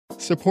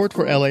Support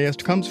for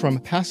LAist comes from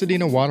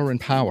Pasadena Water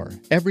and Power.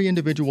 Every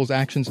individual's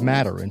actions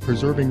matter in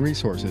preserving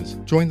resources.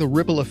 Join the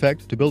ripple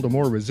effect to build a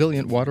more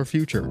resilient water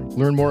future.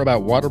 Learn more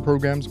about water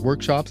programs,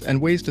 workshops,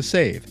 and ways to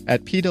save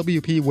at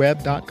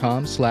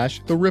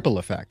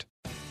pwpweb.com/therrippleeffect.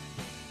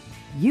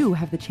 You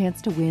have the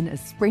chance to win a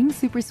Spring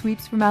Super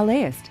Sweeps from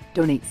LAist.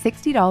 Donate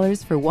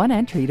 $60 for one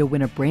entry to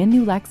win a brand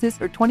new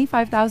Lexus or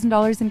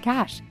 $25,000 in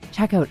cash.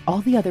 Check out all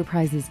the other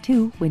prizes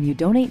too when you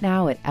donate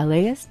now at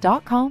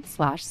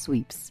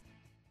laist.com/sweeps.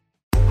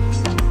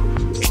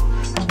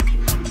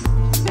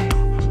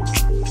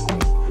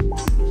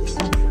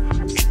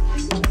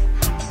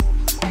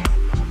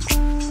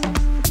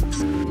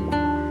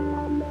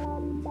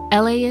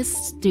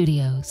 LAist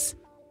Studios.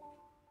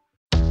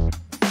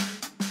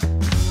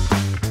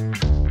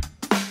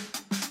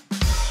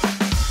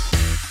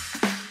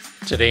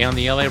 Today on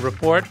the LA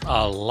Report,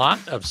 a lot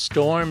of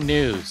storm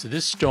news.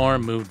 This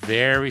storm moved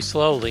very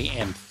slowly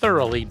and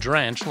thoroughly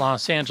drenched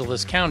Los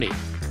Angeles County.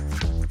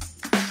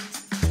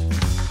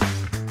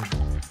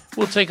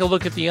 We'll take a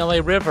look at the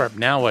LA River,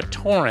 now a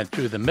torrent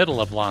through the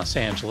middle of Los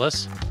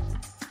Angeles.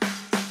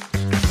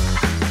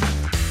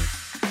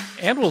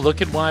 And we'll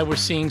look at why we're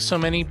seeing so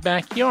many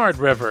backyard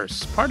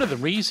rivers. Part of the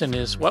reason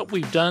is what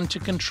we've done to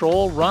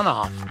control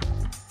runoff.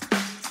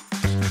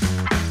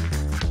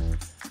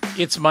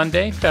 It's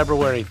Monday,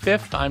 February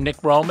 5th. I'm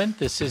Nick Roman.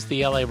 This is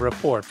the LA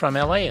Report from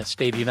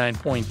LAist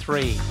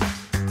 89.3.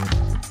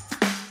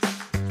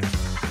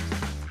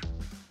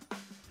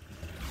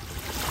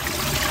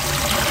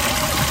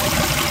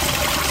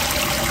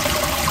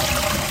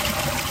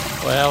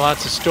 Well,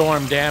 lots of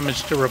storm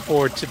damage to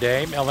report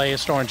today.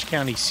 LAist Orange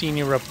County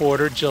senior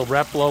reporter Jill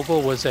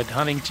Replogle was at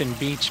Huntington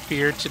Beach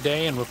Pier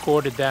today and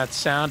recorded that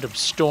sound of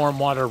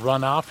stormwater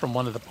runoff from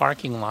one of the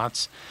parking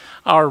lots.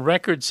 Our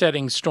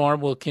record-setting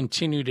storm will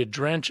continue to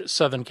drench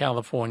Southern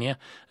California,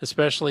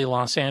 especially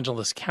Los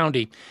Angeles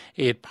County.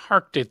 It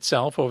parked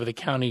itself over the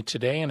county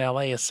today, and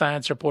LAist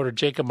science reporter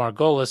Jacob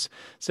Margolis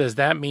says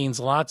that means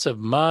lots of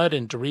mud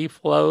and debris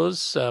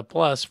flows,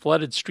 plus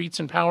flooded streets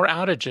and power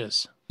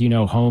outages. You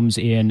know, homes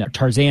in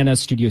Tarzana,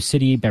 Studio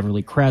City,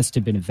 Beverly, Crest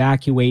have been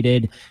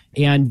evacuated.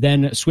 And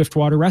then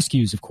swiftwater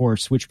rescues, of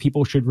course, which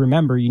people should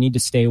remember. You need to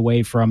stay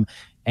away from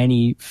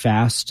any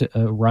fast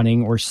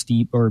running or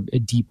steep or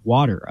deep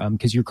water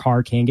because your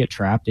car can get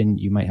trapped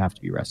and you might have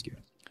to be rescued.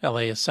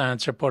 LAist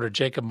science reporter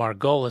Jacob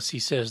Margolis, he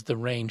says the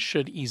rain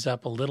should ease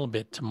up a little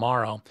bit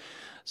tomorrow.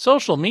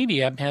 Social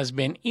media has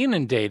been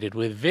inundated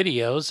with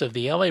videos of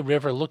the LA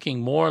River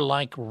looking more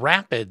like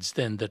rapids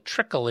than the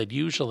trickle it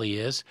usually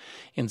is.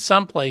 In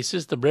some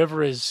places, the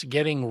river is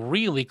getting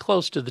really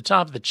close to the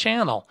top of the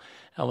channel.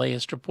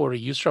 LAist reporter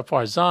Yusra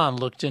Farzan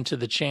looked into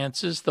the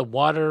chances the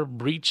water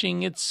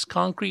breaching its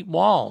concrete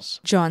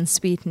walls. John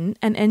Sweeten,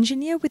 an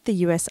engineer with the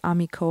U.S.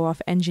 Army Corps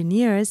of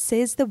Engineers,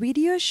 says the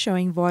videos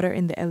showing water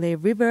in the LA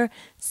River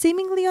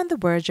seemingly on the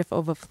verge of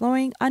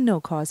overflowing are no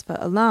cause for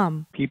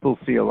alarm. People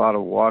see a lot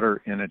of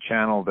water in a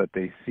channel that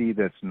they see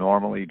that's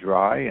normally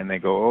dry, and they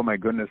go, oh my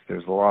goodness,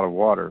 there's a lot of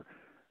water.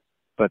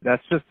 But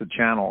that's just the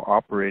channel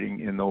operating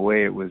in the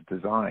way it was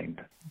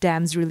designed.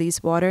 Dams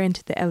release water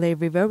into the LA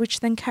River,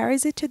 which then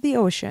carries it to the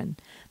ocean.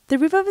 The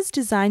river was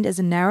designed as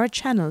a narrow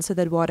channel so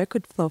that water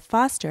could flow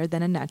faster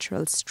than a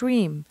natural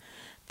stream.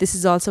 This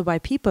is also why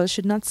people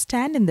should not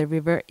stand in the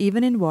river,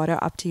 even in water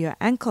up to your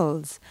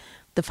ankles.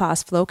 The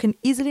fast flow can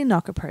easily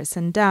knock a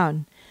person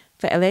down.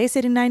 For LAist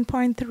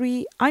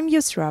 89.3, I'm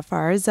Yusra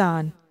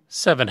Farzan.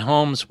 7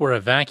 homes were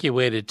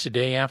evacuated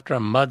today after a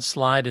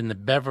mudslide in the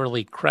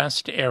Beverly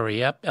Crest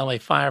area. LA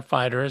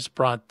firefighters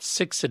brought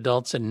 6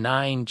 adults and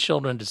 9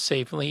 children to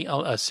safety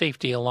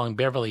along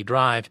Beverly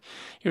Drive.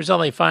 Here's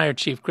LA Fire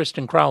Chief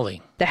Kristen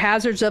Crowley. The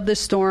hazards of this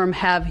storm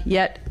have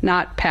yet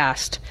not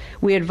passed.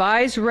 We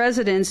advise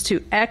residents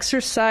to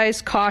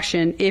exercise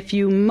caution if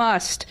you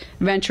must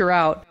venture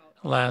out.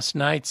 Last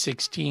night,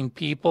 16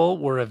 people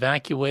were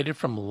evacuated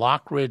from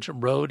Lockridge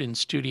Road in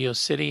Studio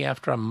City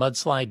after a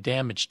mudslide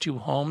damaged 2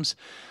 homes.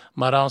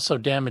 Mud also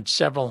damaged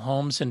several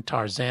homes in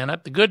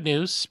Tarzana. The good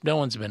news, no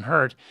one's been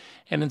hurt.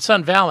 And in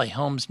Sun Valley,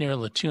 homes near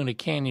Latuna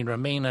Canyon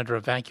remain under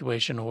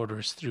evacuation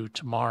orders through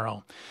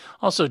tomorrow.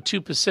 Also, 2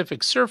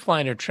 Pacific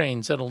Surfliner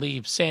trains that'll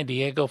leave San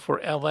Diego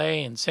for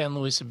L.A. and San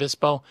Luis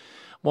Obispo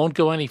won't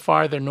go any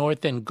farther north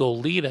than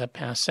Goleta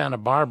past Santa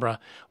Barbara.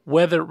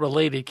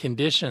 Weather-related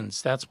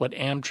conditions, that's what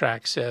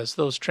Amtrak says.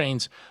 Those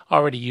trains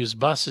already use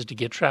buses to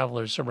get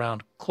travelers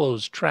around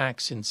closed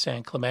tracks in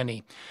San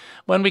Clemente.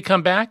 When we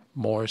come back,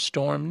 more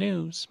storm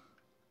news.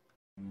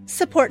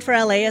 Support for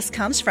LAist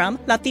comes from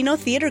Latino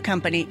Theater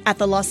Company at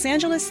the Los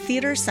Angeles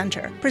Theater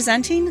Center,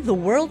 presenting the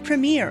world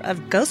premiere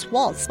of Ghost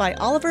Waltz by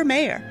Oliver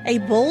Mayer, a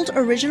bold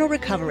original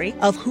recovery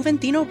of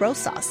Juventino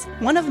Rosas,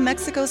 one of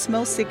Mexico's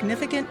most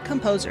significant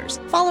composers.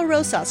 Follow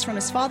Rosas from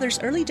his father's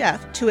early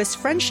death to his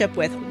friendship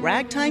with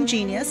ragtime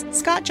genius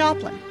Scott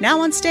Joplin, now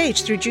on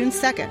stage through June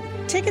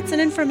 2nd. Tickets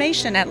and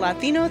information at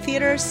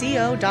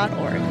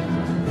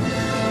latinotheaterco.org.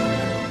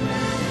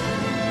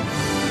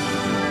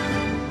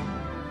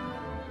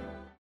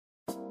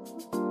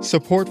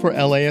 Support for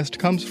LAist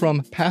comes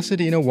from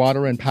Pasadena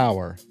Water and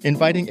Power,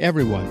 inviting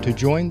everyone to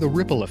join the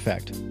ripple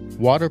effect.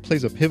 Water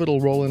plays a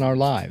pivotal role in our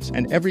lives,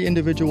 and every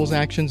individual's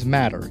actions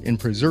matter in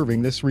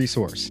preserving this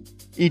resource.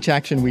 Each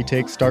action we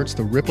take starts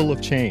the ripple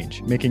of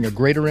change, making a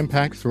greater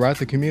impact throughout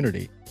the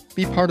community.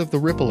 Be part of the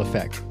ripple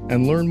effect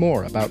and learn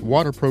more about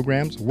water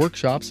programs,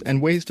 workshops,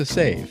 and ways to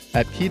save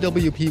at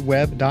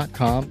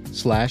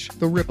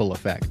pwpweb.com/the ripple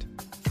effect.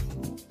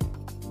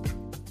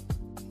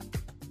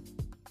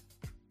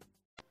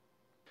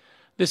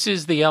 This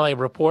is the LA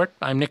Report.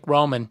 I'm Nick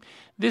Roman.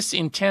 This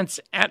intense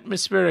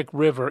atmospheric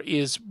river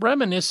is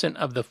reminiscent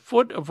of the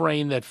foot of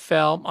rain that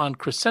fell on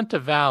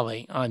Crescenta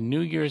Valley on New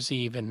Year's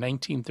Eve in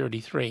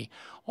 1933.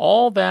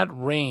 All that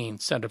rain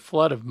sent a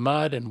flood of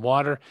mud and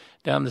water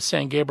down the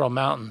San Gabriel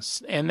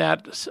Mountains, and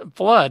that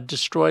flood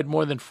destroyed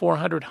more than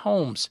 400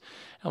 homes.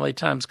 LA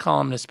Times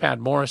columnist Pat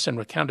Morrison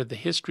recounted the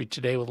history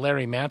today with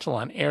Larry Mantle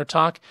on Air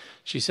Talk.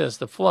 She says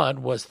the flood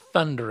was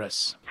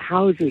thunderous.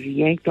 Houses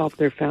yanked off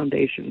their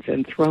foundations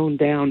and thrown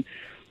down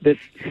this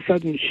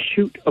sudden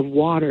chute of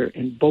water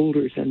and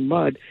boulders and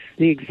mud.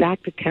 The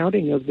exact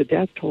accounting of the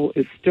death toll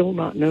is still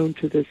not known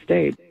to this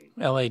day.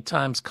 LA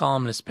Times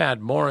columnist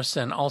Pat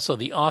Morrison, also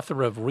the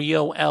author of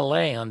Rio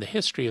LA on the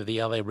history of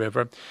the LA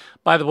River.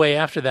 By the way,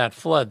 after that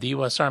flood, the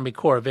U.S. Army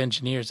Corps of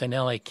Engineers in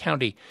LA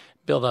County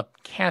built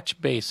up catch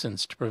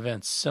basins to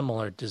prevent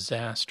similar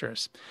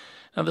disasters.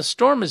 Now, the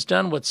storm has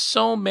done what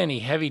so many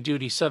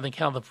heavy-duty Southern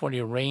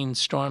California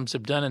rainstorms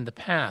have done in the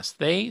past.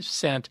 They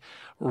sent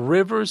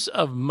rivers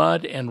of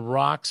mud and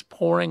rocks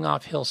pouring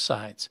off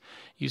hillsides.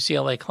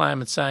 UCLA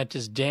climate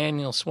scientist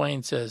Daniel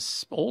Swain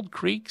says old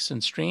creeks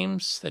and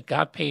streams that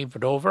got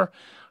paved over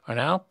are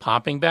now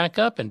popping back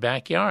up in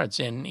backyards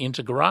and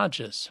into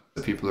garages.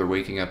 People are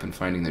waking up and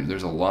finding that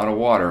there's a lot of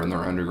water in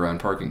their underground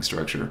parking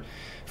structure,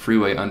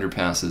 freeway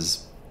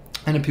underpasses,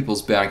 and in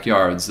people's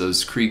backyards.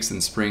 Those creeks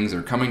and springs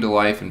are coming to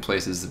life in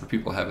places where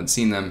people haven't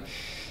seen them,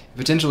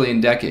 potentially in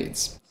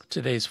decades.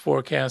 Today's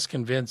forecast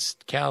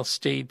convinced Cal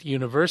State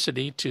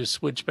University to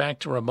switch back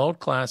to remote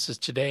classes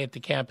today at the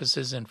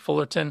campuses in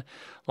Fullerton,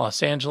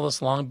 Los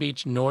Angeles, Long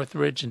Beach,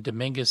 Northridge, and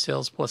Dominguez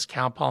Hills, plus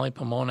Cal Poly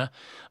Pomona.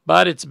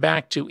 But it's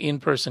back to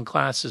in-person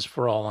classes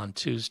for all on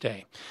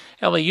Tuesday.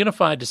 LA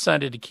Unified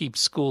decided to keep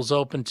schools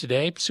open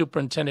today.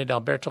 Superintendent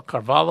Alberto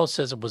Carvalho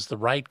says it was the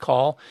right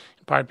call,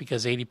 in part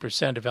because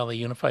 80% of LA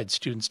Unified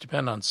students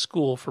depend on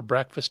school for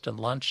breakfast and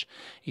lunch.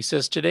 He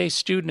says today's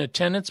student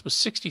attendance was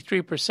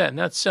 63%, and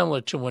that's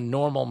similar to a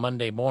normal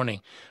Monday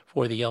morning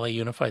for the LA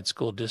Unified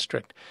School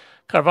District.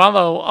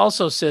 Carvalho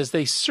also says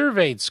they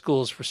surveyed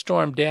schools for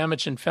storm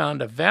damage and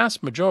found a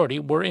vast majority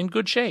were in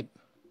good shape.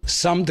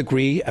 Some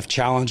degree of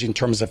challenge in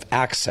terms of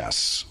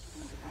access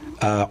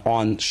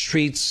on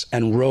streets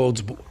and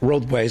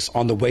roadways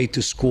on the way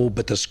to school,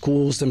 but the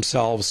schools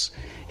themselves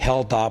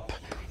held up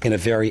in a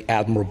very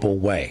admirable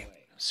way.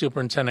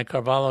 Superintendent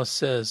Carvalho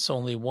says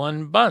only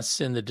one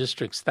bus in the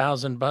district's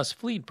 1,000-bus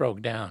fleet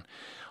broke down.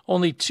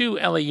 Only 2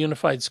 LA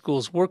Unified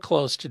schools were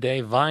closed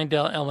today,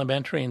 Vinedale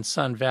Elementary in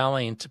Sun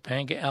Valley and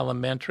Topanga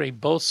Elementary,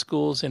 both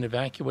schools in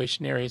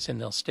evacuation areas, and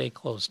they'll stay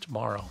closed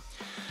tomorrow.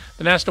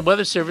 The National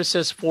Weather Service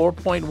says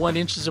 4.1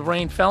 inches of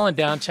rain fell in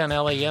downtown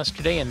LA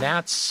yesterday, and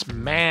that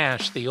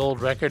smashed the old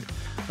record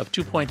of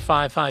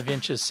 2.55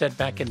 inches set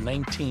back in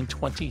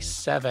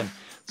 1927.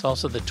 It's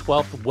also the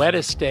 12th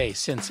wettest day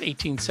since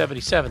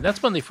 1877.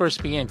 That's when they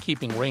first began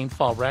keeping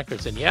rainfall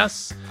records. And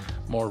yes,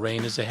 more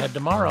rain is ahead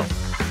tomorrow.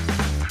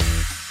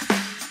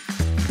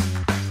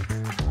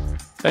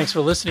 Thanks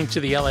for listening to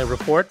the LA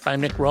Report.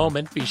 I'm Nick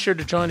Roman. Be sure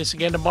to join us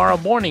again tomorrow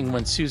morning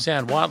when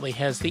Suzanne Watley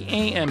has the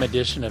AM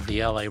edition of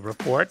the LA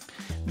Report.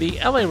 The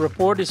LA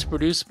Report is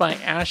produced by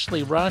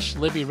Ashley Rush,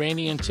 Libby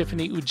Rainey, and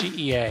Tiffany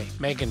Ugie.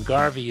 Megan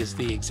Garvey is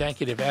the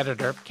executive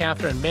editor.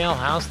 Catherine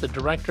Mailhouse, the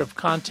director of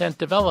content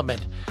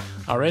development.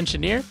 Our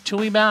engineer,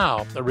 Tui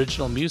Mao.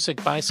 Original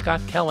music by Scott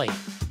Kelly.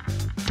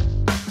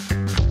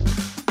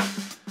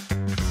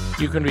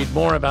 You can read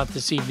more about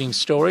this evening's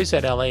stories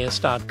at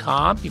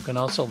LAist.com. You can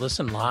also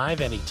listen live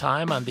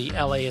anytime on the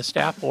LAist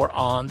app or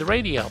on the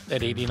radio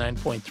at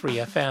 89.3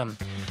 FM.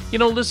 You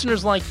know,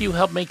 listeners like you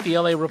help make the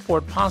LA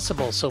Report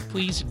possible, so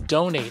please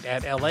donate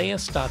at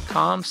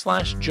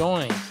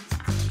LAist.com/join.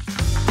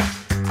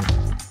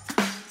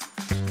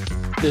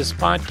 This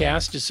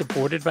podcast is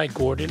supported by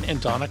Gordon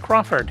and Donna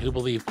Crawford, who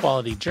believe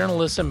quality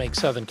journalism makes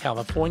Southern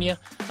California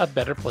a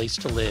better place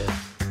to live.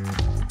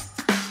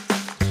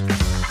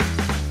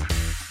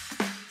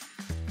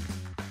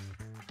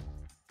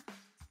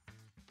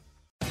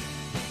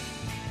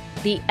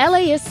 The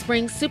LAist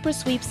Spring Super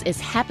Sweeps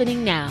is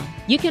happening now.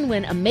 You can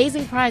win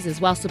amazing prizes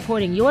while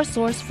supporting your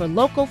source for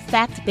local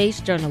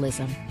fact-based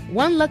journalism.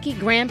 One lucky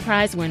grand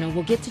prize winner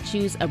will get to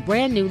choose a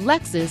brand new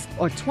Lexus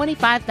or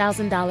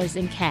 $25,000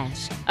 in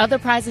cash. Other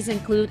prizes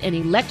include an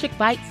electric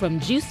bike from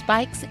Juice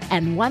Bikes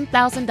and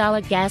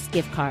 $1,000 gas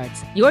gift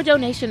cards. Your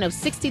donation of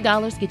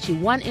 $60 gets you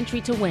one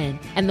entry to win,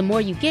 and the more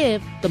you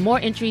give, the more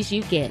entries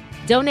you get.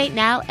 Donate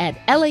now at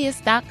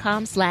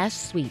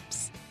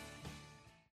LAist.com/sweeps.